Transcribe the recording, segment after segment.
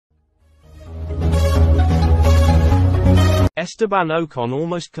Esteban Ocon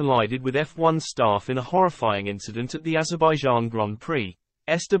almost collided with F1 staff in a horrifying incident at the Azerbaijan Grand Prix.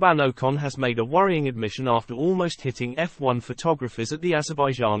 Esteban Ocon has made a worrying admission after almost hitting F1 photographers at the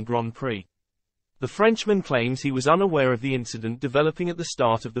Azerbaijan Grand Prix. The Frenchman claims he was unaware of the incident developing at the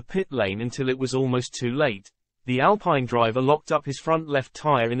start of the pit lane until it was almost too late. The Alpine driver locked up his front left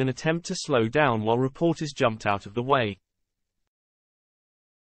tire in an attempt to slow down while reporters jumped out of the way.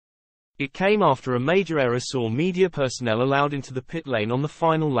 It came after a major error saw media personnel allowed into the pit lane on the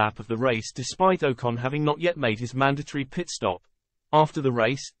final lap of the race despite Ocon having not yet made his mandatory pit stop. After the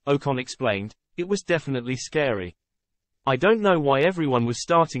race, Ocon explained, "It was definitely scary. I don't know why everyone was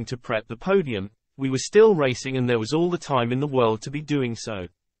starting to prep the podium, we were still racing and there was all the time in the world to be doing so.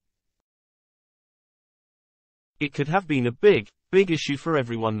 It could have been a big issue for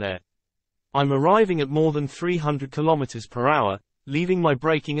everyone there. I'm arriving at more than 300 km per hour, leaving my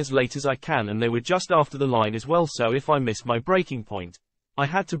braking as late as I can and they were just after the line as well, so if I missed my braking point, I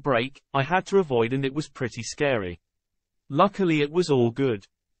had to brake, I had to avoid, and it was pretty scary. Luckily it was all good.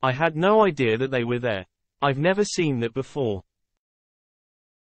 I had no idea that they were there. I've never seen that before."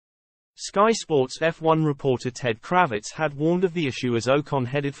 Sky Sports F1 reporter Ted Kravitz had warned of the issue as Ocon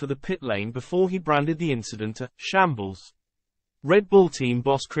headed for the pit lane before he branded the incident a shambles. Red Bull team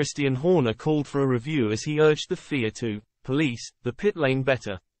boss Christian Horner called for a review as he urged the FIA to police the pit lane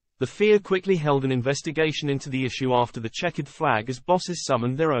better. The FIA quickly held an investigation into the issue after the checkered flag as bosses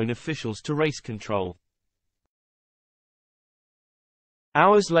summoned their own officials to race control.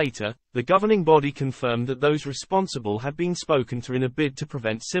 Hours later, the governing body confirmed that those responsible had been spoken to in a bid to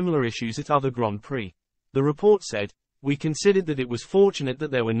prevent similar issues at other Grand Prix. The report said, "We considered that it was fortunate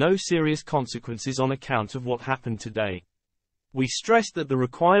that there were no serious consequences on account of what happened today. We stressed that the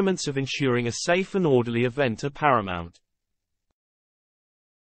requirements of ensuring a safe and orderly event are paramount."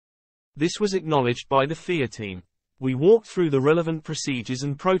 This was acknowledged by the FIA team. "We walked through the relevant procedures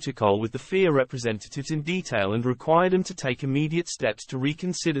and protocol with the FIA representatives in detail and required them to take immediate steps to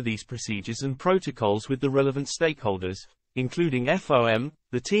reconsider these procedures and protocols with the relevant stakeholders, including FOM,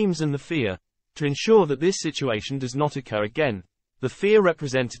 the teams and the FIA, to ensure that this situation does not occur again. The FIA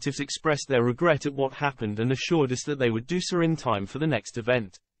representatives expressed their regret at what happened and assured us that they would do so in time for the next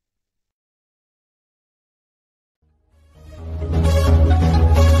event."